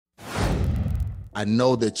I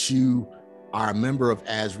know that you are a member of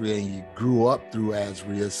ASREA and you grew up through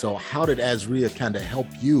ASREA. So how did ASREA kind of help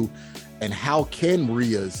you, and how can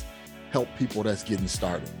REIAs help people that's getting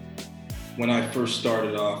started? When I first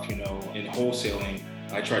started off, in wholesaling,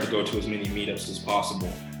 I tried to go to as many meetups as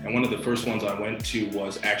possible. And one of the first ones I went to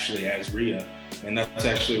was actually ASREA. And that's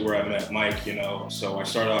actually where I met Mike, So I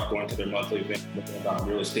started off going to their monthly event, looking about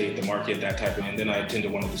real estate, the market, that type of, and then I attended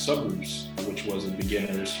one of the subgroups, which was a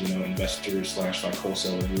beginners, investors /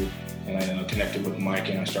 wholesaler group. And I connected with Mike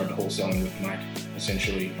and I started wholesaling with Mike,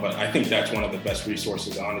 essentially. But I think that's one of the best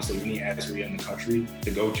resources, honestly, any ASREA in the country to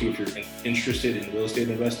go to if you're interested in real estate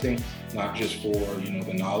investing, not just for,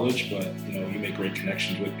 the knowledge, but, you make great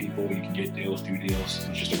connections with people. You can get deals, do deals.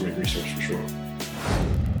 It's just a great resource for sure.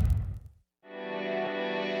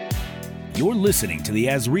 You're listening to The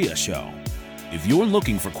ASREA Show. If you're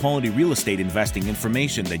looking for quality real estate investing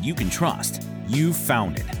information that you can trust, you've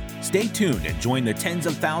found it. Stay tuned and join the tens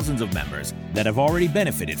of thousands of members that have already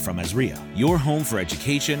benefited from ASREA, your home for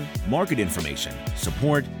education, market information,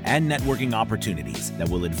 support, and networking opportunities that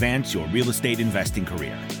will advance your real estate investing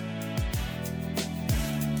career.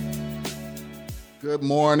 Good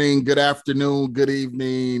morning, good afternoon, good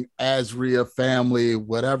evening, ASREA family,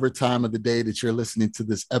 whatever time of the day that you're listening to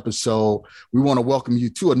this episode. We want to welcome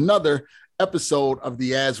you to another episode of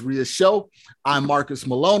the ASREA Show. I'm Marcus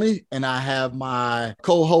Maloney, and I have my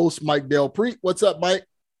co-host, Mike Delpreet. What's up, Mike?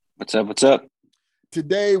 What's up?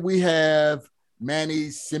 Today, we have Manny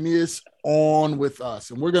Simius on with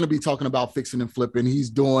us, and we're going to be talking about fixing and flipping.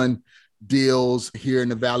 He's doing deals here in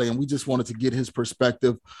the Valley, and we just wanted to get his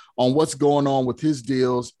perspective on what's going on with his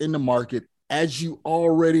deals in the market. As you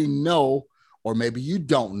already know, or maybe you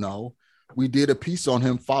don't know, we did a piece on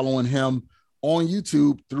him, following him on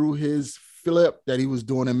YouTube through his flip that he was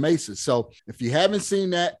doing in Mesa. So if you haven't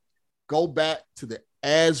seen that, go back to the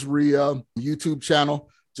ASREA YouTube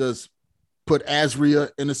channel. Just put ASREA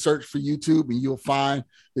in a search for YouTube and you'll find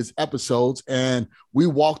his episodes. And we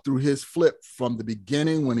walked through his flip from the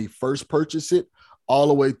beginning when he first purchased it all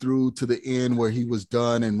the way through to the end where he was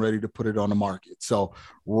done and ready to put it on the market. So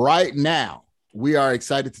right now, we are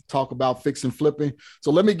excited to talk about fix and flipping. So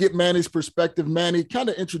let me get Manny's perspective. Manny, kind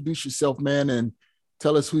of introduce yourself, man, and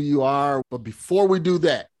tell us who you are. But before we do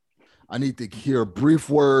that, I need to hear a brief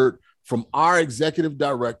word from our executive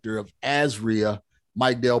director of ASREA,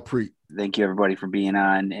 Mike Delpreet. Thank you, everybody, for being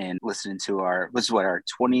on and listening to our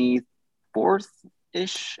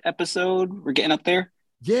 24th-ish episode. We're getting up there.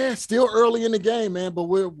 Yeah, still early in the game, man, but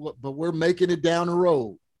we're making it down the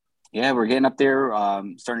road. Yeah, we're getting up there,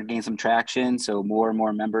 starting to gain some traction. So more and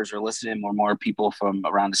more members are listening, more and more people from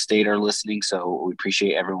around the state are listening. So we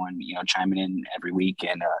appreciate everyone, chiming in every week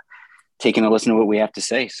and taking a listen to what we have to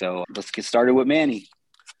say. So let's get started with Manny.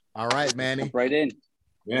 All right, Manny. Jump right in.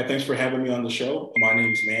 Yeah, thanks for having me on the show. My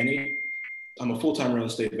name's Manny. I'm a full-time real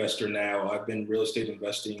estate investor now. I've been real estate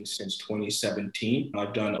investing since 2017.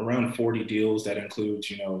 I've done around 40 deals that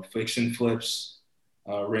includes, fix and flips,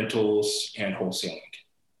 rentals, and wholesaling.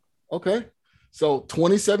 Okay. So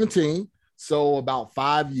 2017, so about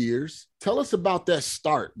 5 years. Tell us about that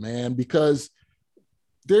start, man, because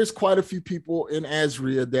there's quite a few people in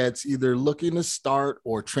ASREA that's either looking to start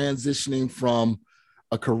or transitioning from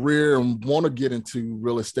a career and want to get into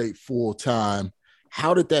real estate full time.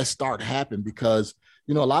 How did that start happen? Because,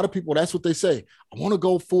 a lot of people, that's what they say. I want to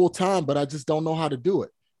go full time, but I just don't know how to do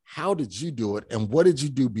it. How did you do it? And what did you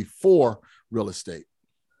do before real estate?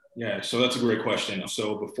 Yeah, so that's a great question.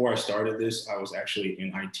 So before I started this, I was actually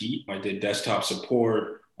in IT. I did desktop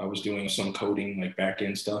support. I was doing some coding, like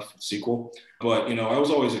back-end stuff, SQL. But, I was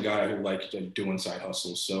always a guy who liked doing side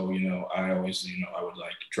hustles. So, I always, I would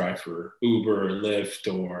like drive for Uber or Lyft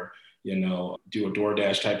or, do a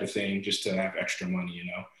DoorDash type of thing just to have extra money,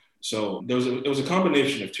 So it was a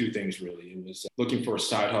combination of two things, really. It was looking for a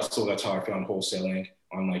side hustle. That's how I found wholesaling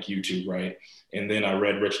on like YouTube, right? And then I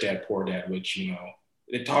read Rich Dad, Poor Dad, which,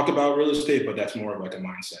 they talk about real estate, but that's more of like a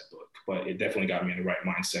mindset book. But it definitely got me in the right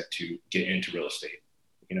mindset to get into real estate,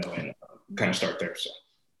 and kind of start there. So,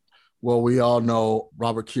 well, we all know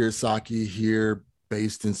Robert Kiyosaki here,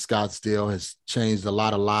 based in Scottsdale, has changed a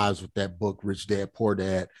lot of lives with that book, Rich Dad, Poor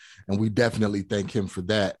Dad, and we definitely thank him for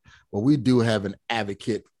that. But we do have an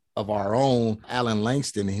advocate of our own, Alan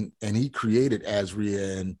Langston, and he created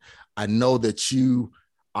ASREA. And I know that you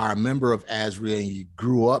are a member of ASREA and you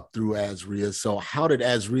grew up through ASREA. So how did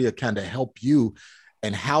ASREA kind of help you,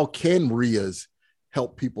 and how can REIAs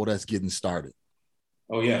help people that's getting started?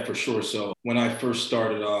 Oh, yeah, for sure. So when I first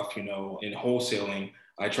started off, in wholesaling,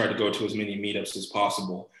 I tried to go to as many meetups as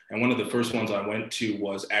possible. And one of the first ones I went to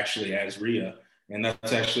was actually ASREA. And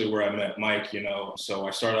that's actually where I met Mike, you know. So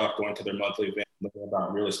I started off going to their monthly event, learning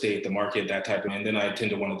about real estate, the market, that type of, and then I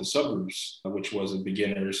attended one of the subgroups, which was a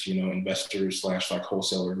beginners, you know, investors / like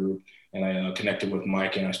wholesaler group. And I connected with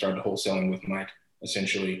Mike and I started wholesaling with Mike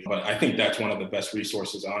essentially. But I think that's one of the best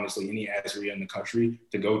resources, honestly, any ASREA in the country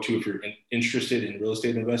to go to if you're interested in real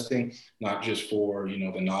estate investing, not just for, you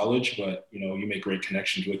know, the knowledge, but, you know, you make great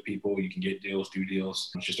connections with people. You can get deals, do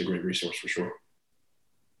deals. It's just a great resource for sure.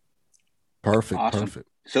 Perfect. Awesome. Perfect.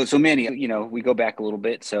 So Manny, you know, we go back a little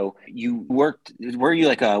bit. So you were you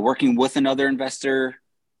like working with another investor,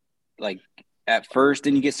 like at first,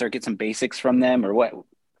 then you start get some basics from them, or what?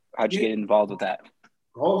 How'd you get involved with that?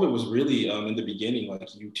 All of it was really in the beginning, like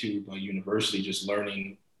YouTube, university, just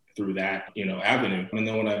learning through that, you know, avenue. And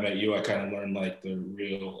then when I met you, I kind of learned like the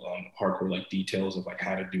real hardcore like details of like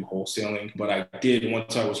how to do wholesaling. But I did,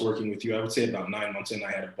 once I was working with you, I would say about 9 months in,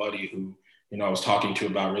 I had a buddy who, you know, I was talking to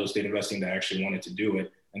about real estate investing that actually wanted to do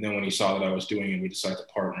it. And then when he saw that I was doing it, we decided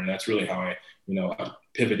to partner. And that's really how I, you know, I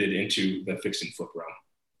pivoted into the fix and flip realm.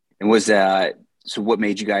 And was so what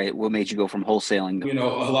made you go from wholesaling? You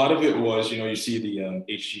know, a lot of it was, you know, you see the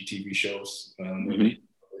HGTV shows, the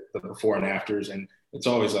before and afters, and it's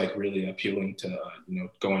always like really appealing to, you know,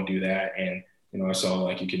 go and do that. And, you know, I saw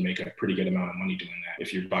like you can make a pretty good amount of money doing that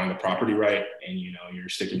if you're buying the property right and, you know, you're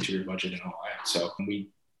sticking to your budget and all that. So we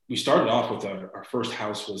started off with our first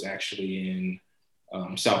house was actually in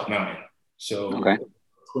South Mountain. So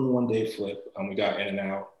 21-day flip. We got in and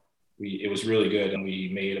out. It was really good, and we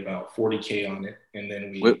made about $40K on it. And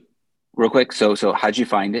then real quick. So how'd you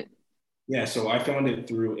find it? Yeah, so I found it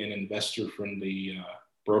through an investor-friendly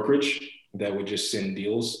brokerage that would just send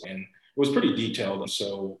deals, and it was pretty detailed.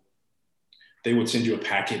 So they would send you a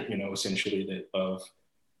packet, you know, essentially of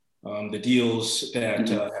the deals that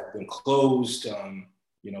have been closed,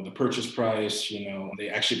 you know, the purchase price. You know, they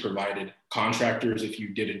actually provided contractors if you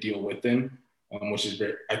did a deal with them. Which is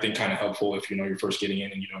very, I think, kind of helpful if, you know, you're first getting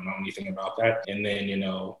in and you don't know anything about that. And then, you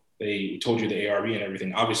know, they told you the ARV and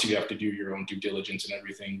everything. Obviously, you have to do your own due diligence and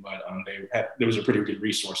everything, but there was a pretty good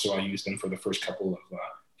resource. So I used them for the first couple of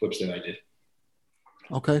flips that I did.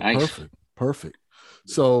 Okay, nice. Perfect.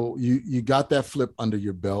 So you got that flip under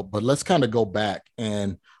your belt, but let's kind of go back,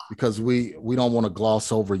 and because we don't want to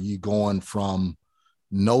gloss over you going from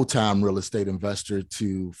no-time real estate investor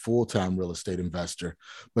to full-time real estate investor.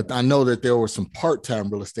 But I know that there was some part-time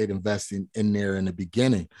real estate investing in there in the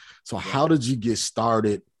beginning. So how did you get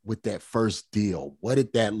started with that first deal? What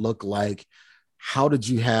did that look like? How did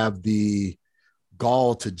you have the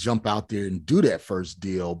gall to jump out there and do that first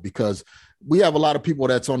deal? Because we have a lot of people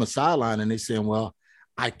that's on the sideline and they're saying, well,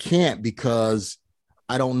 I can't because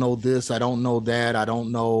I don't know this, I don't know that, I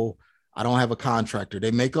don't have a contractor.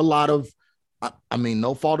 They make a lot of, I mean,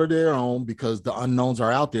 no fault of their own because the unknowns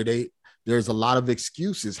are out there. There's a lot of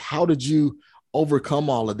excuses. How did you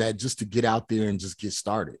overcome all of that just to get out there and just get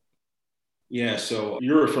started? Yeah, so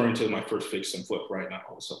you're referring to my first fix and flip, right? Not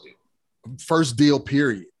wholesale deal. First deal,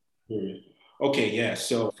 period. Okay, yeah.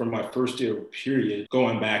 So from my first deal period,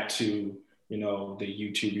 going back to, you know, the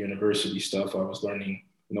YouTube university stuff, I was learning,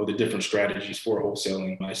 you know, the different strategies for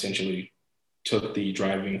wholesaling. I essentially took the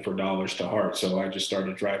driving for dollars to heart. So I just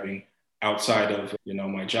started driving outside of, you know,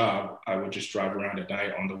 my job. I would just drive around at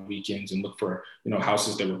night on the weekends and look for, you know,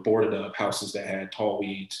 houses that were boarded up, houses that had tall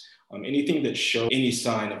weeds, anything that showed any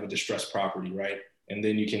sign of a distressed property, right? And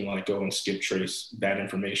then you can like go and skip trace that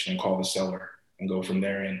information and call the seller and go from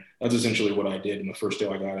there. And that's essentially what I did. In the first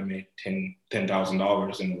deal I got, I made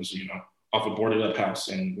 $10,000, and it was, you know, off a boarded up house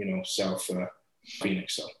in, you know, South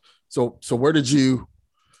Phoenix. So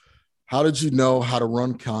how did you know how to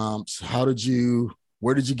run comps?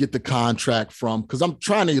 Where did you get the contract from? Because I'm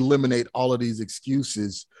trying to eliminate all of these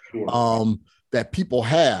excuses that people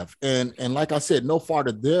have. And like I said, no fault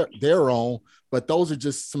of their own, but those are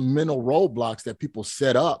just some mental roadblocks that people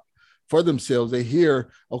set up for themselves. They hear,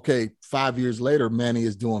 okay, 5 years later, Manny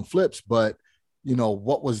is doing flips, but, you know,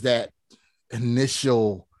 what was that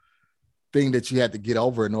initial thing that you had to get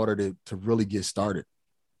over in order to really get started?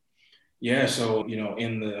 Yeah. So, you know,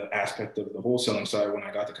 in the aspect of the wholesaling side, when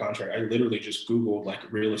I got the contract, I literally just Googled like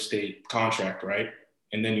real estate contract, right?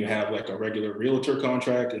 And then you have like a regular realtor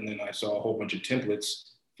contract. And then I saw a whole bunch of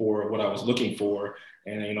templates for what I was looking for.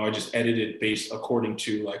 And, you know, I just edited based according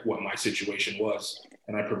to like what my situation was.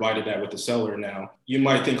 And I provided that with the seller. Now, you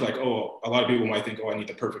might think like, oh, a lot of people might think, oh, I need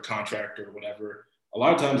the perfect contract or whatever. A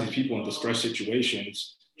lot of times these people in distressed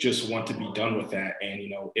situations just want to be done with that. And, you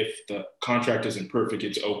know, if the contract isn't perfect,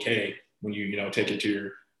 it's okay. When you know, take it to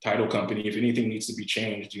your title company, if anything needs to be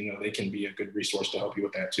changed, you know, they can be a good resource to help you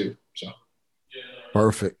with that too. So.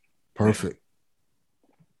 Perfect.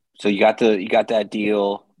 So you got that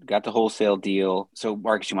deal, got the wholesale deal. So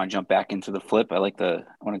Marcus, you want to jump back into the flip? I want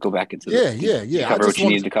to go back into yeah. Cover what you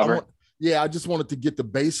needed to cover. I just wanted to get the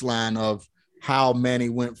baseline of how Manny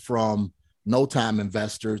went from no time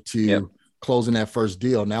investor to closing that first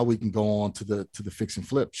deal. Now we can go on to the fix and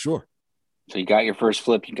flip. Sure. So you got your first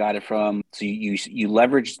flip. You got it from. So you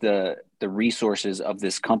leveraged the resources of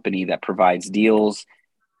this company that provides deals,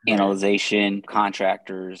 analyzation,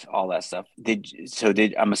 contractors, all that stuff.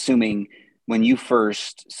 I'm assuming when you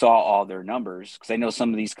first saw all their numbers, because I know some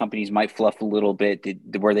of these companies might fluff a little bit.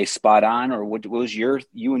 Were they spot on, or what was you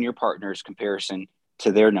and your partner's comparison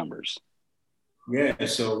to their numbers? Yeah,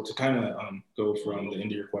 so to kind of go from the end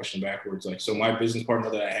of your question backwards, like, so my business partner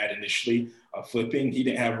that I had initially flipping, he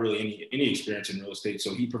didn't have really any experience in real estate.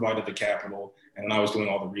 So he provided the capital, and then I was doing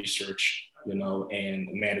all the research, and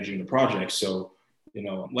managing the project. So,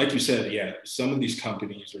 like you said, yeah, some of these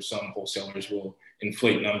companies or some wholesalers will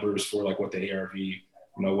inflate numbers for like what the ARV,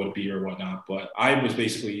 would be or whatnot. But I was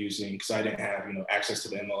basically using, because I didn't have, access to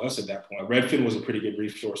the MLS at that point. Redfin was a pretty good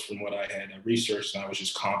resource from what I had researched, and I was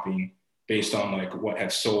just comping based on like what had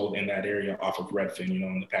sold in that area off of Redfin,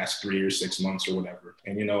 in the past 3 or 6 months or whatever.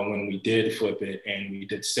 And, when we did flip it and we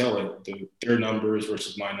did sell it, their numbers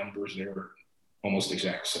versus my numbers, they were almost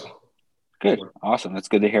exact. So good. Awesome. That's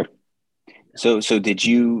good to hear. So did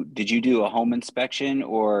you do a home inspection,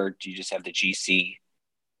 or do you just have the GC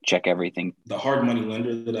check everything? The hard money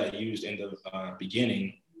lender that I used in the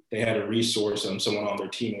beginning, they had a resource, someone on their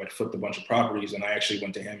team who had flipped a bunch of properties. And I actually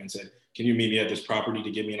went to him and said, can you meet me at this property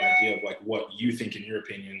to give me an idea of like what you think, in your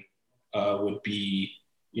opinion, would be,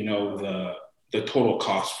 the total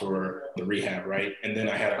cost for the rehab, right? And then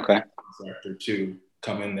I had a contractor to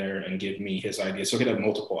come in there and give me his idea. So I could have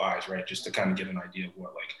multiple eyes, right? Just to kind of get an idea of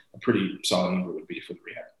what like a pretty solid number would be for the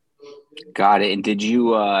rehab. Got it. And did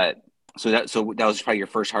you, so that was probably your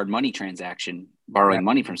first hard money transaction, borrowing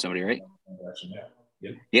money from somebody, right?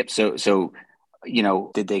 Yeah. Yep. So,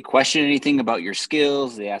 did they question anything about your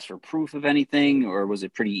skills? They asked for proof of anything, or was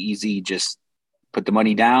it pretty easy? Just put the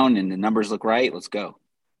money down and the numbers look right. Let's go.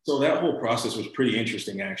 So that whole process was pretty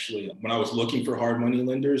interesting, actually. When I was looking for hard money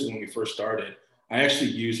lenders, when we first started, I actually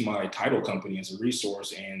used my title company as a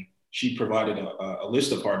resource, and she provided a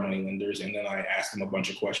list of hard money lenders. And then I asked them a bunch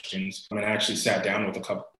of questions. I actually sat down with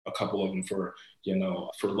a couple of them for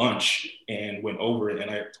lunch and went over it. And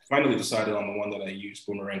I finally decided on the one that I used,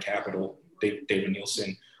 Boomerang Capital, David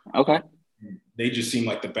Nielsen. Okay. They just seemed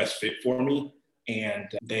like the best fit for me. And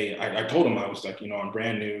I told them, I was like, I'm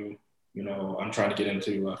brand new, I'm trying to get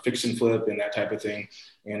into fix and flip and that type of thing.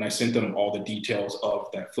 And I sent them all the details of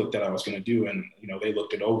that flip that I was going to do. And, they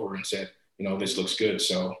looked it over and said, this looks good.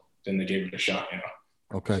 So then they gave it a shot,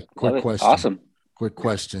 Okay. Quick question. Awesome. Quick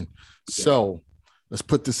question. So let's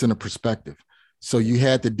put this into perspective. So you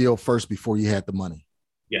had the deal first before you had the money?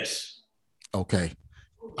 Yes. Okay.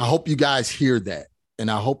 I hope you guys hear that.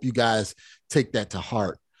 And I hope you guys take that to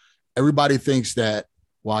heart. Everybody thinks that,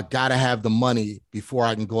 well, I got to have the money before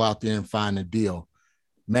I can go out there and find a deal.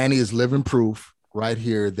 Manny is living proof right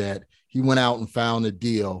here that he went out and found a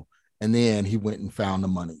deal, and then he went and found the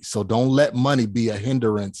money. So don't let money be a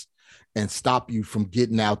hindrance and stop you from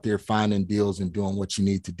getting out there, finding deals and doing what you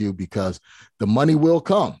need to do, because the money will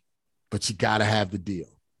come, but you got to have the deal.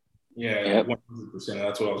 Yeah, 100%.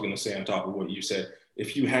 That's what I was going to say on top of what you said.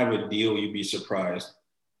 If you have a deal, you'd be surprised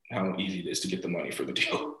how easy it is to get the money for the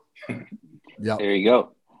deal. Yeah. There you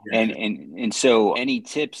go. Yeah. And so any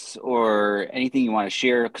tips or anything you want to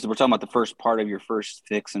share? Because we're talking about the first part of your first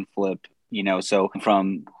fix and flip, so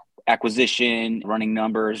from acquisition, running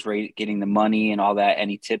numbers, right, getting the money and all that,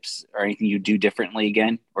 any tips or anything you do differently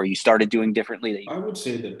again, or you started doing differently? I would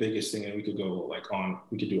say the biggest thing, and we could do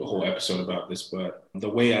a whole episode about this, but the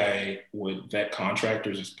way I would vet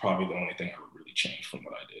contractors is probably the only thing I would really change from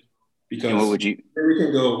what I did. Because what would you?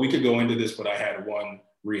 We could go into this, but I had one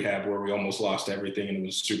rehab where we almost lost everything and it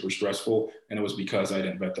was super stressful, and it was because I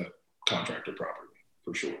didn't vet the contractor properly,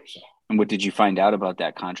 for sure. So. And what did you find out about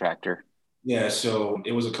that contractor? Yeah, so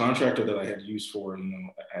it was a contractor that I had used for,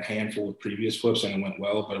 a handful of previous flips, and it went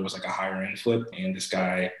well, but it was like a higher end flip. And this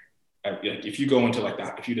guy, if you go into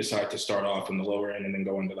if you decide to start off in the lower end and then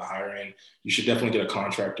go into the higher end, you should definitely get a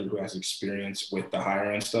contractor who has experience with the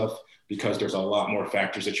higher end stuff, because there's a lot more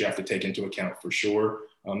factors that you have to take into account for sure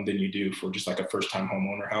than you do for just like a first time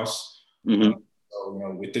homeowner house. Mm-hmm.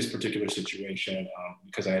 So, with this particular situation,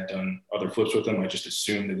 because I had done other flips with him, I just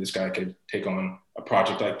assumed that this guy could take on a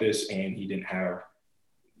project like this, and he didn't have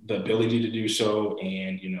the ability to do so.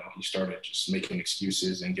 And, he started just making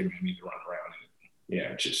excuses and giving me the run around.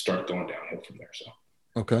 And it just started going downhill from there. So.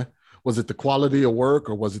 Okay. Was it the quality of work,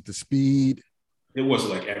 or was it the speed? It was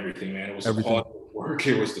like everything, man. It was the quality of work.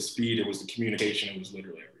 It was the speed. It was the communication. It was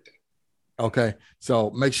literally everything. Okay. So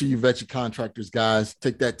make sure you vet your contractors, guys.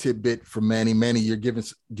 Take that tidbit from Manny. Manny, you're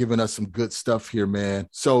giving us some good stuff here, man.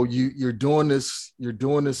 So you're doing this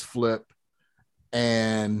flip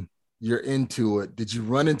and you're into it. Did you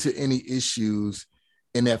run into any issues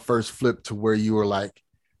in that first flip to where you were like,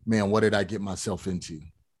 man, what did I get myself into?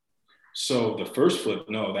 So the first flip,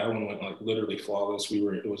 no, that one went like literally flawless.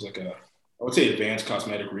 It was like I would say advanced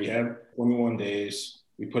cosmetic rehab, 21 days.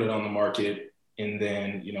 We put it on the market. And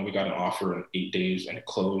then, you know, we got an offer in 8 days and it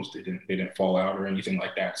closed. They didn't fall out or anything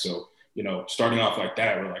like that. So, you know, starting off like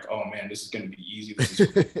that, we're like, oh man, this is going to be easy. This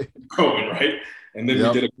is going right. And then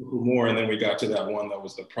we did a couple more. And then we got to that one that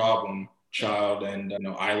was the problem child. And, you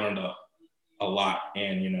know, I learned a lot.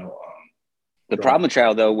 And, you know, the problem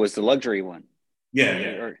child, though, was the luxury one.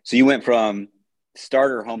 Yeah. So you went from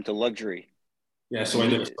starter home to luxury. Yeah, so I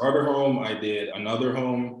did a starter home, I did another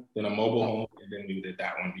home, then a mobile home, and then we did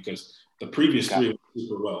that one because the previous three went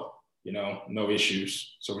super well, you know, no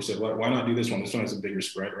issues. So we said, why not do this one? This one has a bigger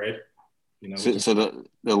spread, right? You know. So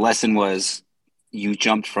the lesson was you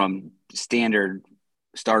jumped from standard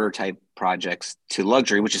starter type projects to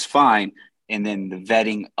luxury, which is fine, and then the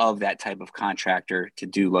vetting of that type of contractor to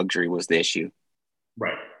do luxury was the issue.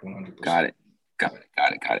 Right, 100%. Got it.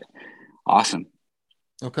 Awesome.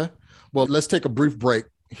 Okay. Well, let's take a brief break,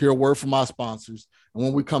 hear a word from our sponsors. And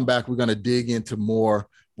when we come back, we're going to dig into more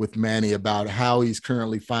with Manny about how he's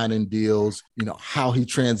currently finding deals, you know, how he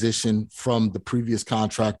transitioned from the previous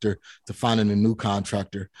contractor to finding a new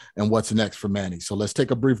contractor and what's next for Manny. So let's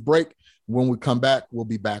take a brief break. When we come back, we'll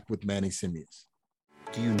be back with Manny Simius.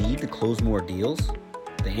 Do you need to close more deals?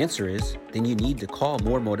 The answer is, then you need to call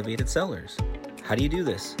more motivated sellers. How do you do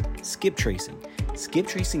this? Skip tracing. Skip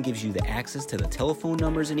tracing gives you the access to the telephone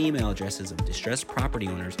numbers and email addresses of distressed property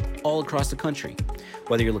owners all across the country.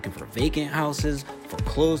 Whether you're looking for vacant houses,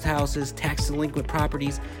 foreclosed houses, tax delinquent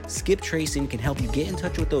properties, Skip tracing can help you get in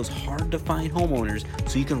touch with those hard to find homeowners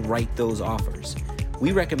so you can write those offers.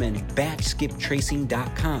 We recommend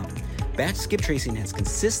batchskiptracing.com. Batch Skip Tracing has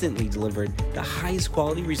consistently delivered the highest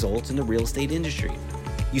quality results in the real estate industry.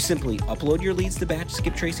 You simply upload your leads to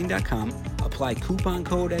batchskiptracing.com, apply coupon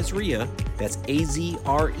code AZREIA, that's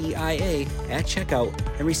AZREIA, at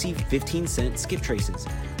checkout, and receive 15-cent skip traces.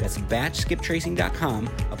 That's batchskiptracing.com,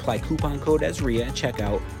 apply coupon code AZREIA at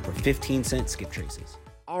checkout for 15-cent skip traces.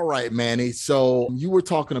 All right, Manny. So you were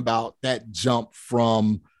talking about that jump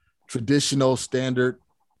from traditional standard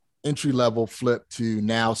entry-level flip to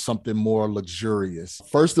now something more luxurious.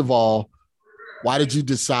 First of all, why did you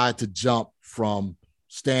decide to jump from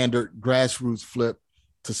standard grassroots flip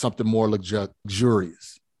to something more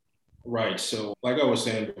luxurious? Right. So like I was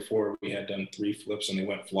saying before, we had done 3 flips and they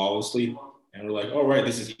went flawlessly. And we're like, all right,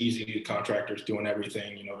 this is easy. The contractors doing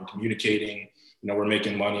everything, you know, they're communicating, you know, we're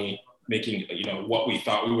making money, making, you know, what we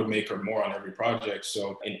thought we would make or more on every project.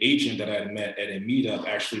 So an agent that I had met at a meetup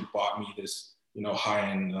actually bought me this, you know,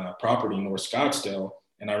 high-end property in North Scottsdale.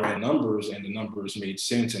 And I ran numbers and the numbers made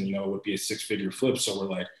sense. And, you know, it would be a 6-figure flip. So we're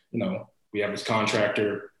like, you know, we have this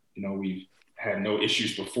contractor, you know, we've had no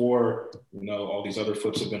issues before, you know, all these other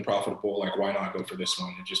flips have been profitable. Like, why not go for this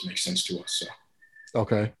one? It just makes sense to us. So,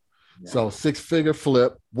 okay. Yeah. So 6-figure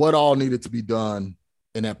flip, what all needed to be done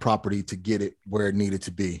in that property to get it where it needed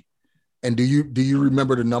to be? And do you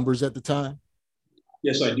remember the numbers at the time?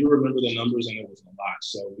 Yes, I do remember the numbers, and it was a lot.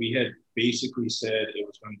 So we had basically said it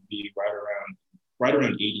was going to be right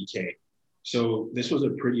around 80K. So this was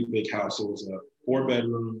a pretty big house. It was a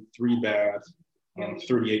 4-bedroom, 3-bath,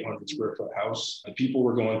 3,800 square foot house. And people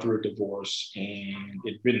were going through a divorce, and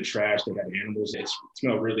it'd been trashed. They had animals. It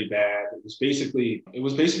smelled really bad. It was basically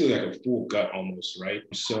like a full gut almost, right?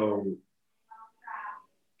 So,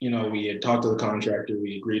 you know, we had talked to the contractor.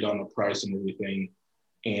 We agreed on the price and everything.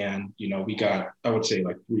 And, you know, we got, I would say,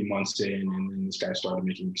 like 3 months in, and then this guy started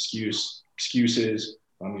making excuses.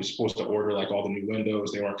 He was supposed to order like all the new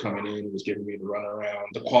windows. They weren't coming in. He was giving me the runaround.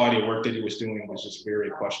 The quality of work that he was doing was just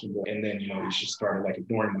very questionable. And then, you know, he just started like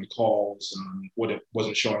ignoring my calls.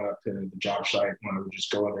 Wasn't showing up to the job site when I would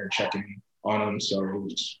just go in there and check in on him. So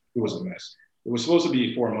it was a mess. It was supposed to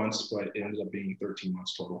be 4 months, but it ended up being 13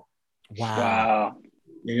 months total. Wow.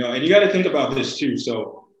 You know, and you got to think about this too.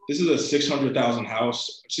 So this is a $600,000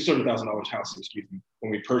 house, excuse me,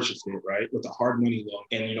 when we purchased it, right? With a hard money loan.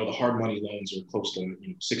 And, you know, the hard money loans are close to, you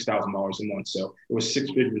know, $6,000 a month. So it was 6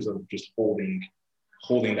 figures of just holding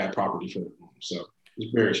that property for them. So it was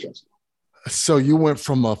very stressful. So you went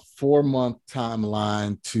from a 4-month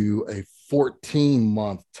timeline to a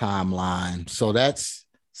 14-month timeline. So that's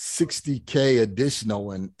 $60K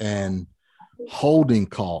additional and holding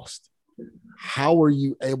cost. How were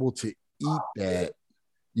you able to eat that,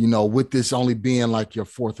 with this only being like your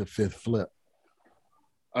fourth or fifth flip?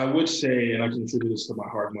 I would say, and I contribute this to my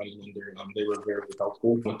hard money lender, they were very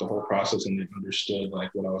helpful with the whole process, and they understood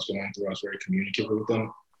like what I was going through. I was very communicative with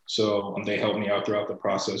them. So they helped me out throughout the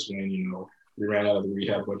process. When, we ran out of the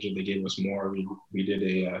rehab budget, they gave us more. We did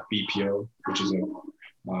a BPO, which is an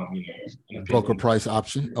broker price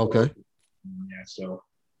option. Okay. Yeah. So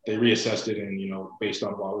they reassessed it, and, based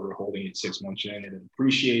on while we were holding it 6 months in, it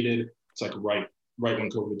appreciated. It's like right when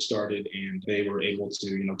COVID started, and they were able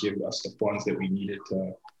to, give us the funds that we needed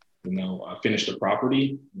to, finish the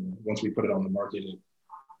property. Once we put it on the market, it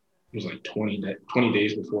was like 20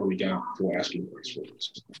 days before we got full asking price for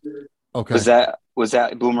it. Okay. Was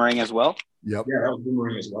that Boomerang as well? Yep. Yeah, that was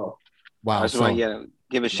Boomerang as well. Wow. I just want to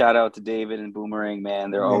give a shout out to David and Boomerang,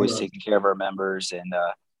 man. They're always taking care of our members. And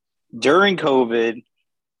during COVID,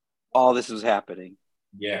 all this was happening.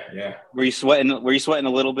 Yeah. Were you sweating a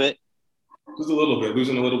little bit? Just a little bit,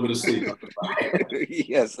 losing a little bit of sleep.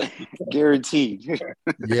 Yes, guaranteed.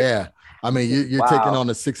 Yeah. I mean, you're taking on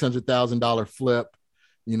a $600,000 flip,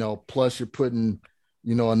 plus you're putting,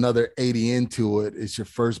 another 80 into it. It's your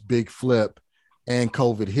first big flip, and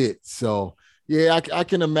COVID hit. So yeah, I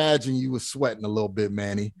can imagine you were sweating a little bit,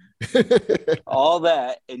 Manny. All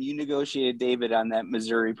that, and you negotiated David on that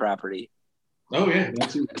Missouri property. Oh yeah,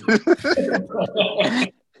 that's it.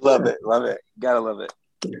 Love it. Gotta love it.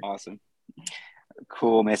 Awesome.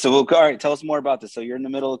 Cool, man. So, all right, tell us more about this. So you're in the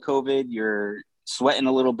middle of COVID, you're sweating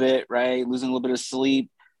a little bit, right? Losing a little bit of sleep.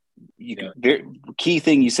 Key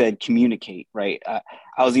thing you said, communicate, right?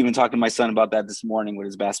 I was even talking to my son about that this morning with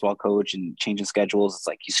his basketball coach and changing schedules. It's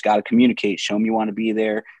like, you just got to communicate, show him you want to be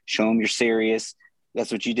there, show him you're serious.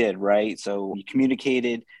 That's what you did, right? So you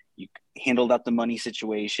communicated, you handled up the money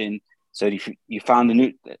situation. So you found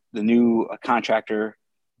the new contractor,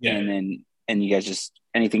 and you guys just,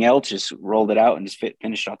 anything else, just rolled it out and just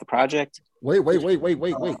finished off the project? Wait.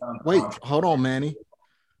 Hold on, Manny.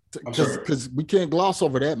 Because we can't gloss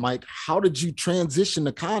over that, Mike. How did you transition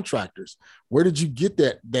to contractors? Where did you get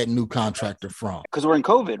that new contractor from? Because we're in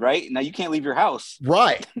COVID, right? Now you can't leave your house.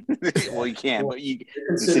 Right. Well, you can, but the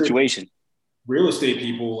situation. Real estate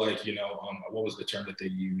people, like, what was the term that they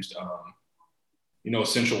used?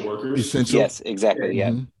 Essential workers. Essential. Yes, exactly. Yeah.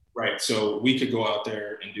 Mm-hmm. Right. So we could go out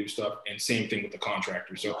there and do stuff, and same thing with the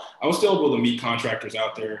contractors. So I was still able to meet contractors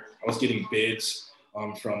out there. I was getting bids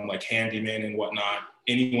from like handymen and whatnot,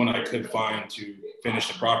 anyone I could find to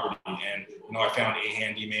finish the property. And, I found a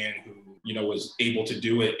handyman who, was able to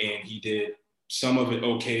do it, and he did some of it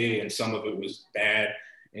okay, and some of it was bad.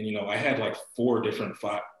 And, I had like four or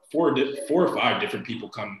five different people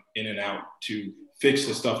come in and out to fix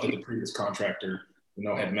the stuff that the previous contractor,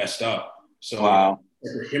 had messed up. So wow.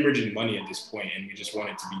 We're hemorrhaging money at this point, and we just want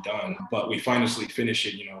it to be done. But we finally finished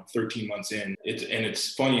it, 13 months in.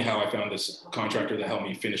 It's funny how I found this contractor that helped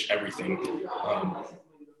me finish everything.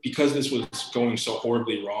 Because this was going so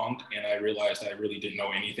horribly wrong, and I realized I really didn't know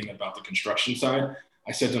anything about the construction side,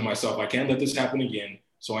 I said to myself, I can't let this happen again.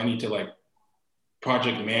 So I need to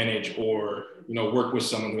project manage or, work with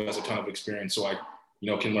someone who has a ton of experience, so I,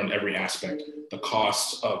 can learn every aspect, the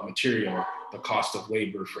cost of material, the cost of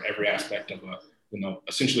labor for every aspect of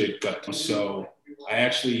essentially a gut. So I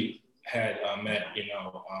actually had met,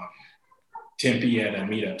 Tempe at a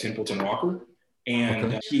meetup, Templeton Walker.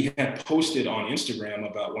 And he had posted on Instagram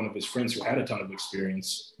about one of his friends who had a ton of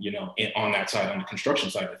experience, on that side, on the construction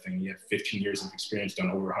side of the thing. He had 15 years of experience, done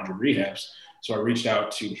over 100 rehabs. So I reached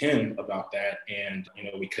out to him about that, and,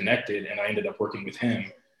 we connected, and I ended up working with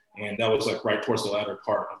him. And that was right towards the latter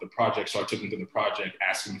part of the project. So I took him to the project,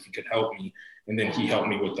 asked him if he could help me. And then he helped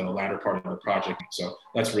me with the latter part of the project. So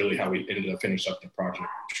that's really how we ended up finishing up the project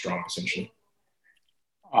strong, essentially.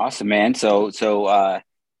 Awesome, man. So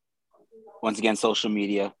once again, social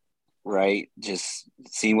media, right? Just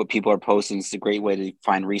seeing what people are posting is a great way to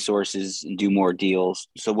find resources and do more deals.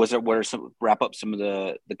 So wrap up some of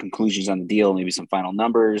the conclusions on the deal, maybe some final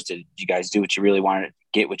numbers? Did you guys do what you really wanted to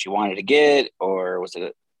get, what you wanted to get, or was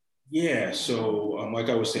it? Yeah. So like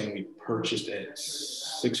I was saying, we purchased at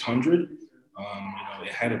 600.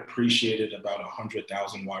 It had appreciated about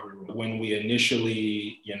 100,000 when we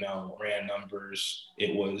initially, ran numbers.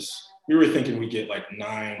 We were thinking we'd get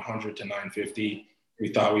 900 to 950. We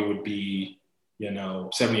thought we would be,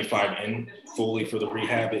 75 in fully for the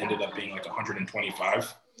rehab. It ended up being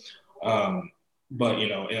 125. But,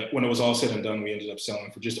 when it was all said and done, we ended up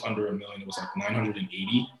selling for just under $1 million. It was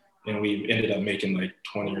 980. And we ended up making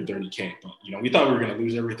 20 or 30K. But, we thought we were going to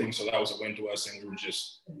lose everything. So that was a win to us. And we were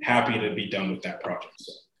just happy to be done with that project.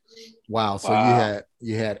 So. Wow. So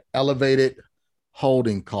you had elevated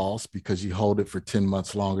holding costs because you hold it for 10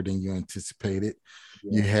 months longer than you anticipated.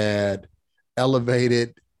 You had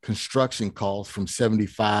elevated construction costs from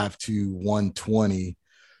 75 to 120.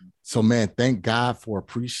 So, man, thank God for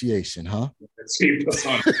appreciation, huh?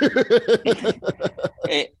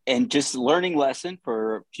 And just learning lesson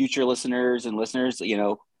for future listeners and listeners,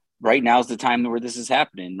 right now is the time where this is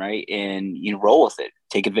happening, right? And, roll with it,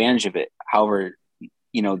 take advantage of it. However,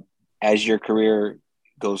 as your career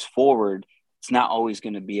goes forward, it's not always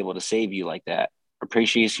going to be able to save you like that.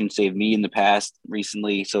 Appreciation saved me in the past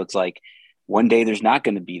recently. So it's like one day there's not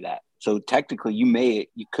going to be that. So technically you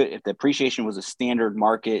could, if the appreciation was a standard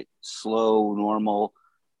market, slow, normal,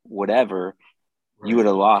 whatever, right, you would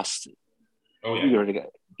have lost. Oh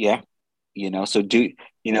yeah. So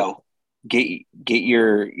get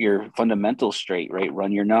your fundamentals straight, right?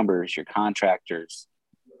 Run your numbers, your contractors,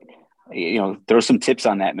 throw some tips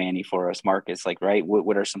on that, Manny, for us, Marcus, like, right.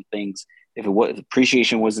 What are some things if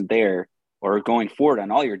appreciation wasn't there or going forward on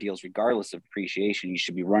all your deals, regardless of appreciation, you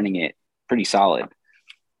should be running it pretty solid.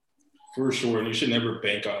 For sure. And you should never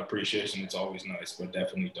bank on appreciation. It's always nice, but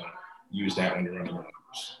definitely don't use that when you're running your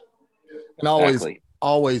numbers. And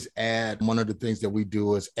always add, one of the things that we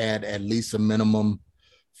do is add at least a minimum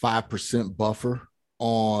 5% buffer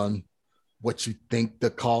on what you think the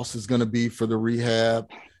cost is going to be for the rehab.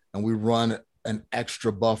 And we run an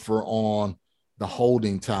extra buffer on the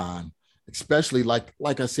holding time, especially like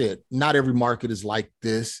I said, not every market is like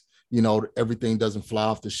this. Everything doesn't fly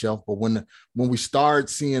off the shelf, but when we start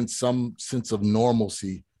seeing some sense of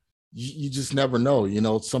normalcy, you just never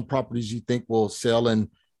know. Some properties you think will sell in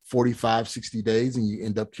 45, 60 days and you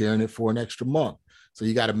end up carrying it for an extra month. So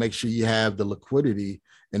you got to make sure you have the liquidity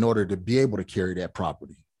in order to be able to carry that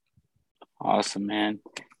property. Awesome, man.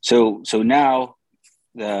 So now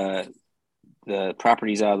the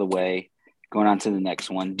property's out of the way, going on to the next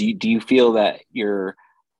one. Do you feel that your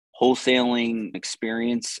wholesaling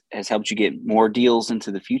experience has helped you get more deals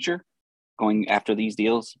into the future going after these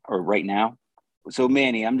deals or right now? So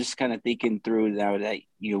Manny, I'm just kind of thinking through now that,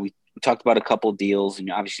 we talked about a couple of deals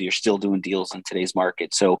and obviously you're still doing deals in today's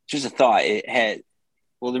market. So just a thought, the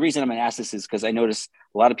reason I'm going to ask this is because I notice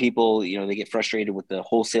a lot of people, they get frustrated with the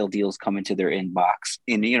wholesale deals coming to their inbox.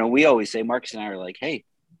 And, we always say, Marcus and I are like, hey,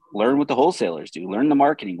 learn what the wholesalers do, learn the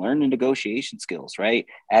marketing, learn the negotiation skills, right?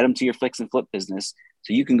 Add them to your fix and flip business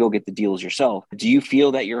so you can go get the deals yourself. Do you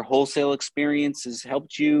feel that your wholesale experience has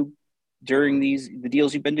helped you during the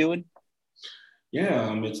deals you've been doing?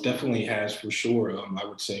 Yeah, it definitely has for sure. I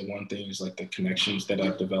would say one thing is like the connections that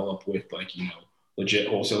I've developed with legit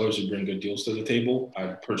wholesalers who bring good deals to the table. I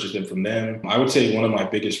purchased them from them. I would say one of my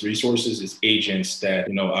biggest resources is agents that,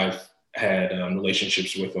 I've had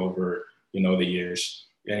relationships with over, the years.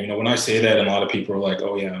 And, when I say that, and a lot of people are like,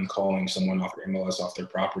 oh yeah, I'm calling someone off their MLS off their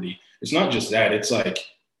property. It's not just that. It's like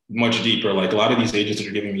much deeper. Like a lot of these agents that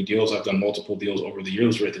are giving me deals, I've done multiple deals over the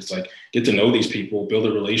years with. It's like, get to know these people, build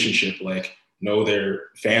a relationship, like know their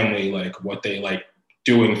family, like what they like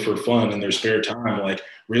doing for fun in their spare time, like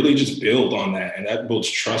really just build on that. And that builds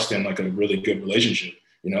trust in like a really good relationship.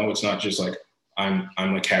 It's not just like I'm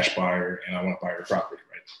a cash buyer and I want to buy your property,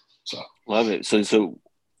 right? So love it. So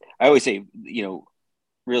I always say,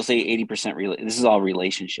 real estate 80% this is all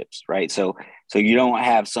relationships, right? So you don't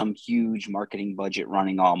have some huge marketing budget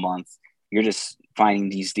running all month. You're just finding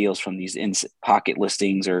these deals from these pocket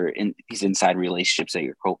listings or these inside relationships that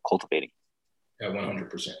you're cultivating. Yeah,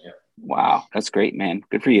 100%. Yeah. Wow, that's great, man.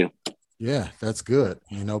 Good for you. Yeah, that's good.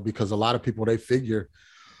 Because a lot of people, they figure,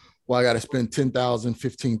 well, I got to spend $10,000,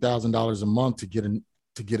 $15,000 a month to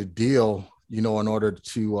get a deal, in order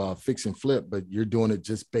to fix and flip, but you're doing it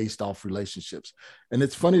just based off relationships. And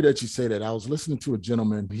it's funny that you say that. I was listening to a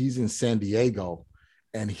gentleman, he's in San Diego,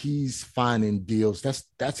 and he's finding deals.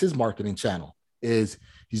 That's his marketing channel, is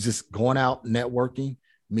he's just going out, networking,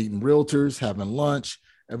 meeting realtors, having lunch,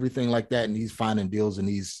 everything like that. And he's finding deals and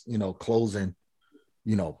he's, closing,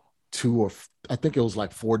 2 or I think it was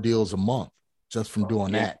like 4 deals a month just from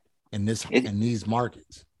doing that in these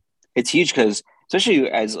markets. It's huge because especially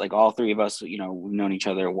as like all three of us, we've known each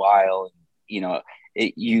other a while,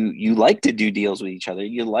 you like to do deals with each other.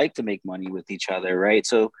 You like to make money with each other. Right.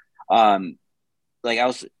 So, like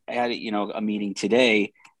I had, a meeting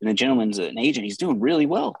today and the gentleman's an agent. He's doing really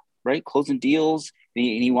well, right? Closing deals. And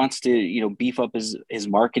he wants to, beef up his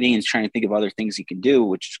marketing and he's trying to think of other things he can do,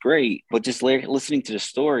 which is great. But just listening to the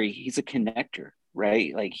story, he's a connector,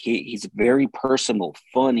 right? Like he's very personal,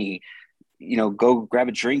 funny, go grab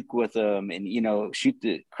a drink with him and, shoot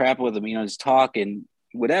the crap with him, just talk and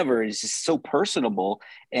whatever. It's just so personable.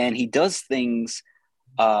 And he does things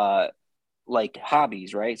like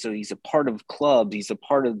hobbies, right? So he's a part of clubs. He's a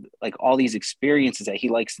part of like all these experiences that he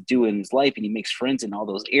likes to do in his life, and he makes friends in all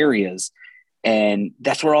those areas. And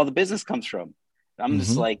that's where all the business comes from. I'm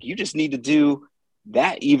just like, you just need to do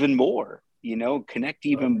that even more, connect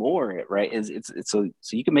even more, right? It's so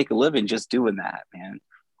you can make a living just doing that, man.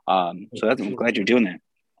 So I'm glad you're doing that.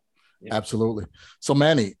 Yeah. Absolutely. So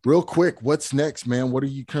Manny, real quick, what's next, man? What are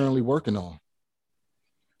you currently working on?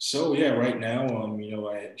 So yeah, right now,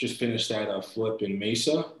 I just finished that flip in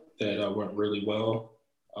Mesa that went really well.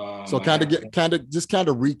 So kind of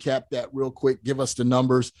recap that real quick. Give us the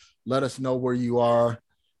numbers. Let us know where you are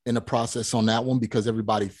in the process on that one, because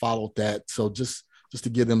everybody followed that. So just to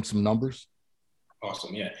give them some numbers.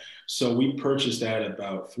 Awesome. Yeah. So we purchased that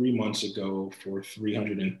about 3 months ago for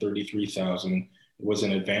 $333,000. It was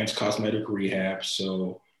an advanced cosmetic rehab.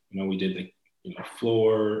 So, we did the,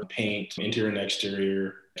 floor, paint, interior and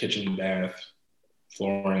exterior, kitchen, bath,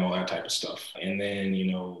 flooring, all that type of stuff. And then,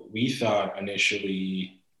 we thought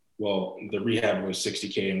initially, the rehab was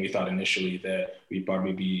 $60K, and we thought initially that we'd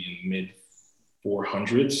probably be in mid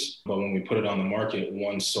 400s. But when we put it on the market,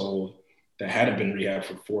 one sold that hadn't been rehabbed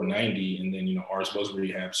for $490, and then ours was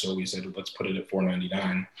rehab, so we said let's put it at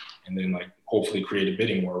 $499, and then hopefully create a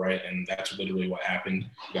bidding war, right? And that's literally what happened.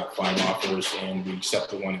 We got 5 offers, and we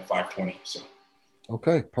accepted one at $520. So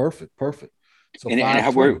okay, perfect. So and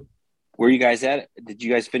where are you guys at? Did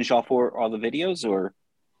you guys finish all the videos, or?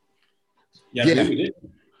 Yeah, we did.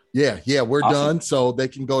 Yeah, we're done. So they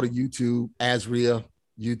can go to YouTube, Azria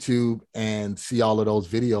YouTube, and see all of those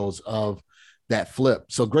videos of that flip.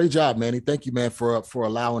 So great job, Manny. Thank you, man, for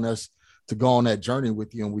allowing us to go on that journey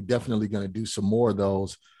with you. And we're definitely going to do some more of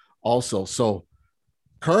those also. So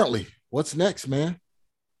currently, what's next, man?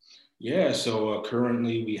 Yeah, so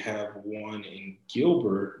currently we have one in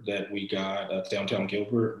Gilbert that we got, downtown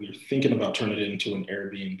Gilbert. We're thinking about turning it into an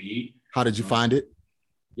Airbnb. How did you find it?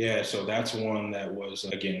 Yeah, so that's one that was,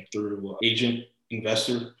 again, through agent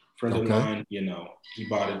investor friend of mine. He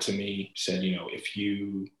bought it to me, said, if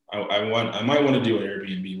you, I might want to do an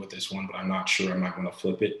Airbnb with this one, but I'm not sure. I might want to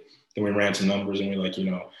flip it. Then we ran some numbers, and we're like,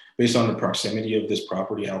 based on the proximity of this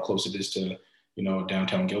property, how close it is to,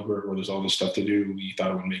 downtown Gilbert, where there's all this stuff to do, we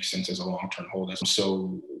thought it would make sense as a long-term hold.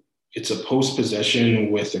 So it's a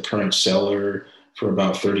post-possession with the current seller for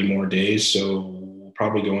about 30 more days. So we'll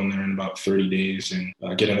probably go in there in about 30 days and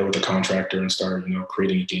get in there with the contractor and start,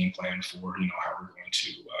 creating a game plan for, how we're going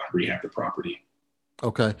to rehab the property.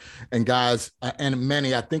 Okay. And guys, and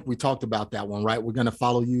Manny, I think we talked about that one, right? We're going to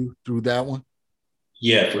follow you through that one.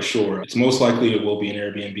 Yeah, for sure. It's most likely it will be an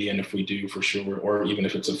Airbnb. And if we do, for sure, or even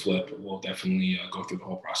if it's a flip, we'll definitely go through the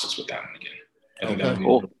whole process with that one again. I think that would be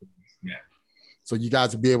cool. Yeah. So you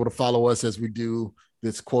guys will be able to follow us as we do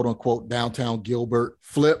this quote unquote downtown Gilbert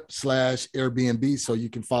flip / Airbnb. So you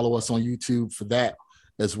can follow us on YouTube for that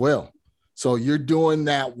as well. So you're doing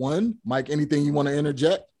that one. Mike, anything you want to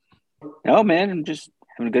interject? No, man, I'm just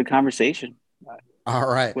having a good conversation. All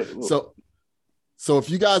right. So if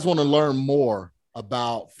you guys want to learn more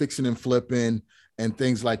about fixing and flipping and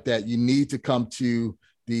things like that, you need to come to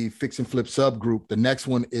the Fix and Flip subgroup. The next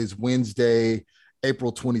one is Wednesday,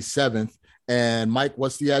 April 27th. And Mike,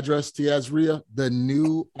 what's the address to Azria? The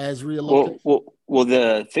new Azria location? Well,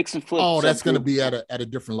 the Fix and Flip. Oh, that's going to be at a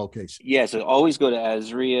different location. Yeah. So always go to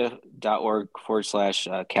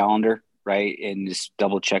azria.org/calendar, right? And just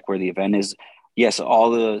double check where the event is. Yes.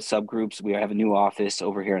 All the subgroups, we have a new office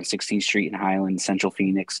over here on 16th Street in Highland, Central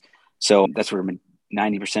Phoenix. So that's where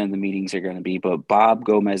 90% of the meetings are going to be. But Bob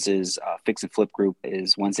Gomez's Fix and Flip group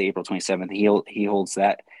is Wednesday, April 27th. He holds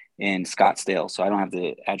that in Scottsdale. So I don't have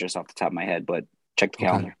the address off the top of my head, but check the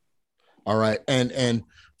calendar. Okay. All right. And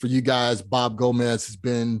for you guys, Bob Gomez has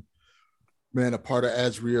been a part of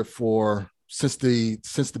Azria since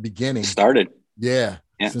the beginning. Started. Yeah,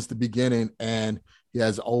 since the beginning. And he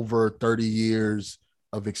has over 30 years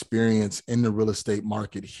of experience in the real estate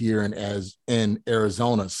market here in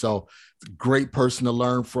Arizona. So it's a great person to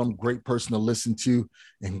learn from, great person to listen to,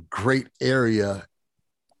 and great area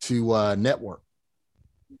to network.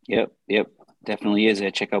 Yep. Definitely is. I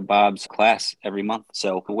check out Bob's class every month.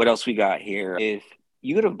 So what else we got here? If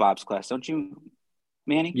you go to Bob's class, don't you,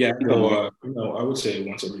 Manny? Yeah, I would say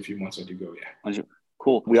once every few months I do go, yeah.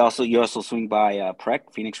 Cool. You also swing by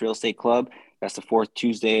PREC, Phoenix Real Estate Club. That's the fourth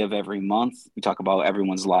Tuesday of every month. We talk about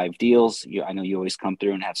everyone's live deals. I know you always come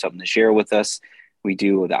through and have something to share with us. We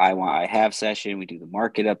do the I Want, I Have session. We do the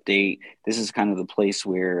market update. This is kind of the place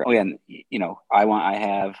where, I Want, I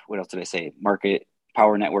Have. What else did I say? Market,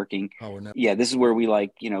 power networking. Yeah, this is where we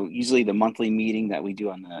usually the monthly meeting that we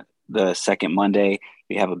do on the second Monday,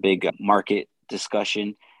 we have a big market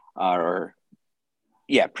discussion or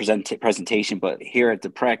presentation. But here at the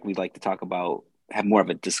Prec, we'd like to talk about, have more of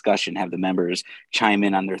a discussion, have the members chime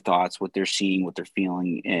in on their thoughts, what they're seeing, what they're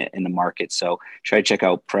feeling in the market. So try to check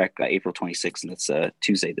out Prec April 26th, and it's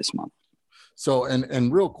Tuesday this month. So,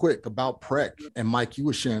 and real quick about Prec, and Mike, you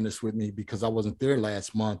were sharing this with me because I wasn't there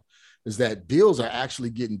last month, is that deals are actually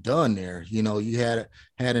getting done there. You know, you had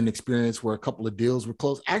an experience where a couple of deals were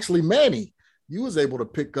closed. Actually, Manny, you was able to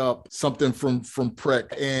pick up something from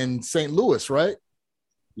Prec in St. Louis, right?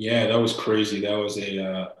 Yeah, that was crazy. That was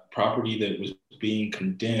a property that was being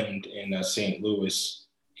condemned in St. Louis.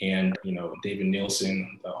 And, you know, David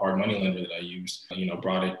Nielsen, the hard money lender that I used, you know,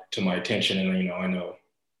 brought it to my attention. And, you know, I know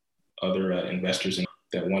other investors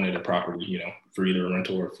that wanted a property, you know, for either a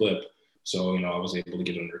rental or flip. So, you know, I was able to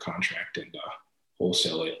get under contract and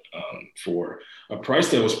wholesale it for a price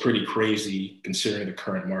that was pretty crazy considering the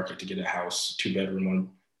current market to get a house,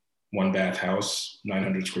 2-bedroom, one bath house,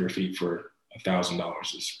 900 square feet for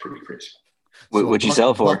 $1,000 is pretty crazy. So what'd you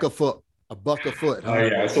sell for? A buck a foot. Oh,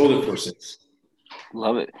 yeah, I sold it for $6.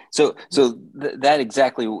 Love it. So that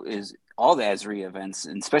exactly is all the AZREIA events,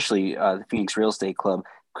 and especially the Phoenix Real Estate Club,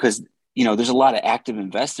 because, you know, there's a lot of active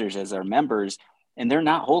investors as our members, and they're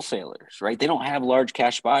not wholesalers, right? They don't have large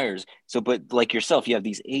cash buyers. So, but like yourself, you have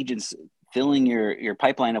these agents filling your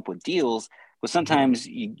pipeline up with deals, but sometimes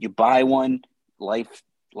you buy one, life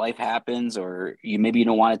happens, or maybe you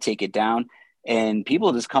don't want to take it down. And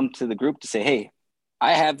people just come to the group to say, hey,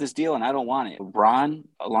 I have this deal and I don't want it. Ron,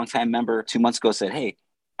 a longtime member, 2 months ago said, hey,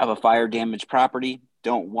 I have a fire damaged property.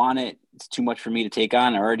 Don't want it. It's too much for me to take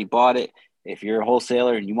on. I already bought it. If you're a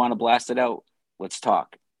wholesaler and you want to blast it out, let's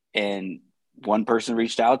talk. And one person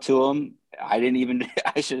reached out to him. I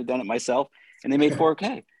should have done it myself. And they made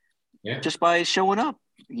 $4K just by showing up,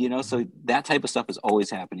 you know? So that type of stuff is always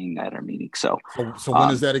happening at our meeting. So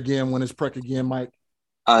when is that again? When is Prec again, Mike?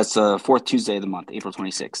 It's the fourth Tuesday of the month, April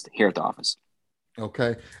 26th, here at the office.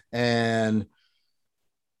 Okay. And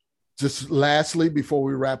just lastly, before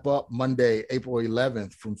we wrap up, Monday, April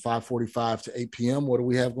 11th from 5:45 to 8 p.m. What do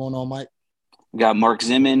we have going on, Mike? We got Mark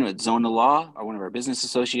Zimmon with Zone of Law, one of our business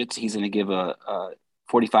associates. He's going to give a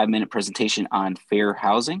 45-minute presentation on fair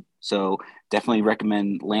housing. So definitely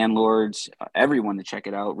recommend landlords, everyone to check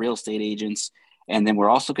it out, real estate agents. And then we're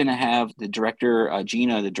also going to have the director,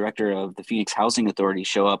 Gina, the director of the Phoenix Housing Authority,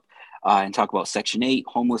 show up and talk about Section 8,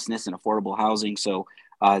 homelessness and affordable housing. So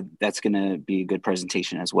that's going to be a good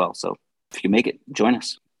presentation as well. So if you make it, join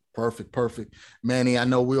us. Perfect. Manny, I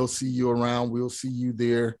know we'll see you around. We'll see you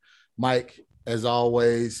there. Mike, as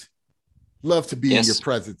always, love to be in your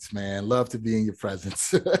presence, man. Love to be in your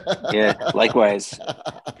presence. Yeah, likewise.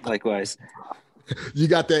 You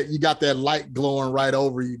got that light glowing right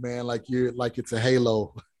over you, man, like it's a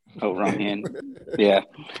halo. Oh, wrong hand. Yeah.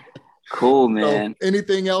 Cool, man. So,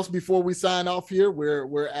 anything else before we sign off here?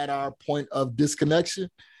 We're at our point of disconnection.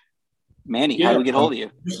 Manny, how do we get hold of you?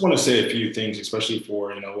 I just want to say a few things, especially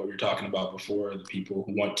for, you know, what we were talking about before, the people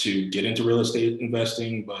who want to get into real estate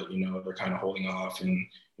investing, but, you know, they're kind of holding off and,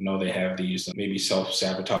 you know, they have these maybe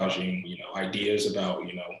self-sabotaging, you know, ideas about,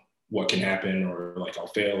 you know, what can happen or like I'll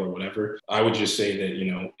fail or whatever. I would just say that,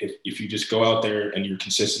 you know, if you just go out there and you're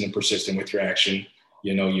consistent and persistent with your action,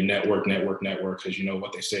 you know, you network, because you know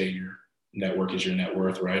what they say, your network is your net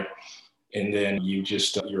worth, right? And then you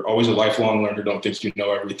just, you're always a lifelong learner. Don't think you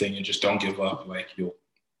know everything and just don't give up. Like you'll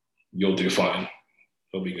do fine.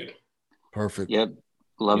 It'll be good. Perfect. Yep.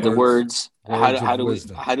 Love the words. How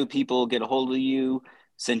do people get a hold of you,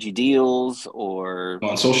 send you deals, or?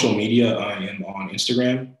 On social media, I am on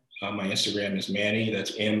Instagram. My Instagram is Manny,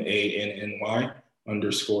 that's MANNY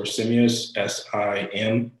 _Simius,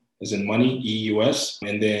 SIM as in money, EUS.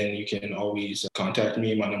 And then you can always contact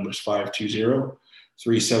me. My number is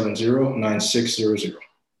 520-370-9600.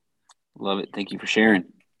 Love it. Thank you for sharing.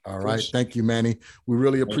 All right. Thank you, Manny. We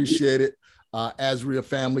really appreciate it. AZREIA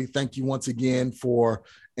family, thank you once again for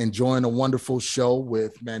enjoying a wonderful show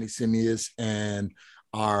with Manny Simius and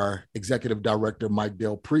our executive director, Mike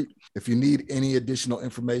Del Preet. If you need any additional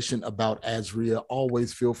information about AZREIA,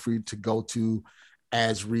 always feel free to go to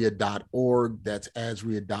AZREIA.org. That's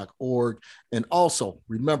AZREIA.org. And also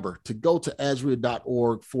remember to go to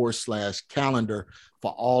AZREIA.org/calendar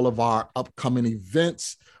for all of our upcoming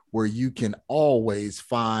events, where you can always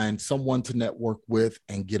find someone to network with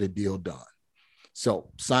and get a deal done.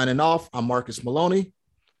 So signing off, I'm Marcus Maloney.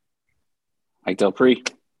 Mike Del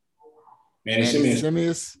Preet. Manny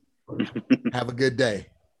Simius. Have a good day.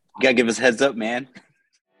 You gotta give us a heads up, man.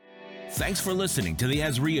 Thanks for listening to the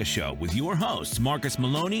AZREIA Show with your hosts, Marcus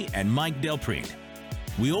Maloney and Mike Del Preet.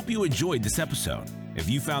 We hope you enjoyed this episode. If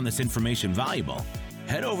you found this information valuable,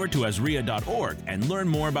 head over to AZREIA.org and learn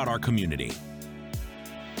more about our community.